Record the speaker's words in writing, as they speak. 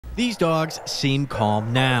These dogs seem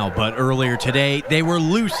calm now, but earlier today, they were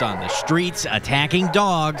loose on the streets, attacking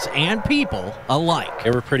dogs and people alike.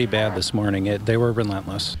 They were pretty bad this morning. They were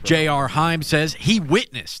relentless. J.R. Heim says he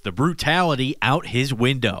witnessed the brutality out his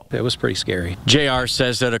window. It was pretty scary. J.R.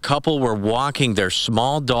 says that a couple were walking their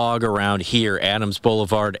small dog around here, Adams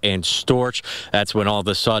Boulevard and Storch. That's when all of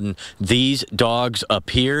a sudden these dogs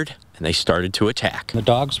appeared and they started to attack. The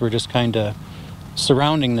dogs were just kind of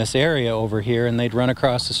surrounding this area over here, and they'd run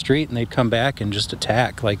across the street and they'd come back and just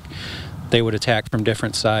attack. Like, they would attack from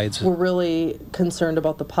different sides. We're really concerned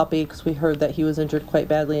about the puppy because we heard that he was injured quite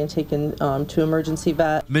badly and taken to emergency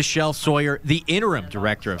vet. Michelle Sawyer, the interim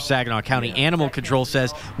director of Saginaw County Animal Control,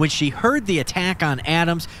 says when she heard the attack on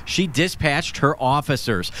Adams, she dispatched her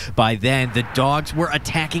officers. By then, the dogs were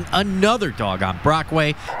attacking another dog on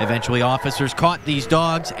Brockway. Eventually, officers caught these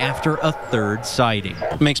dogs after a third sighting.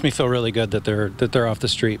 It makes me feel really good that they're off the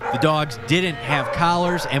street. The dogs didn't have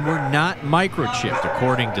collars and were not microchipped,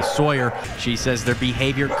 according to Sawyer. She says their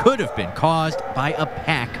behavior could have been caused by a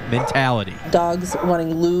pack mentality. Dogs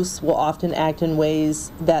running loose will often act in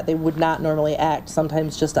ways that they would not normally act,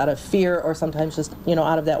 sometimes just out of fear or sometimes just,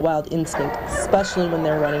 out of that wild instinct, especially when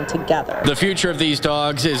they're running together. The future of these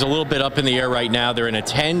dogs is a little bit up in the air right now. They're in a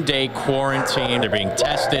 10-day quarantine. They're being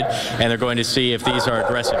tested, and they're going to see if these are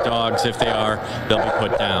aggressive dogs. If they are, they'll be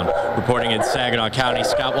put down. Reporting in Saginaw County,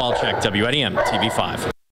 Scott Walczak, WNEM TV 5.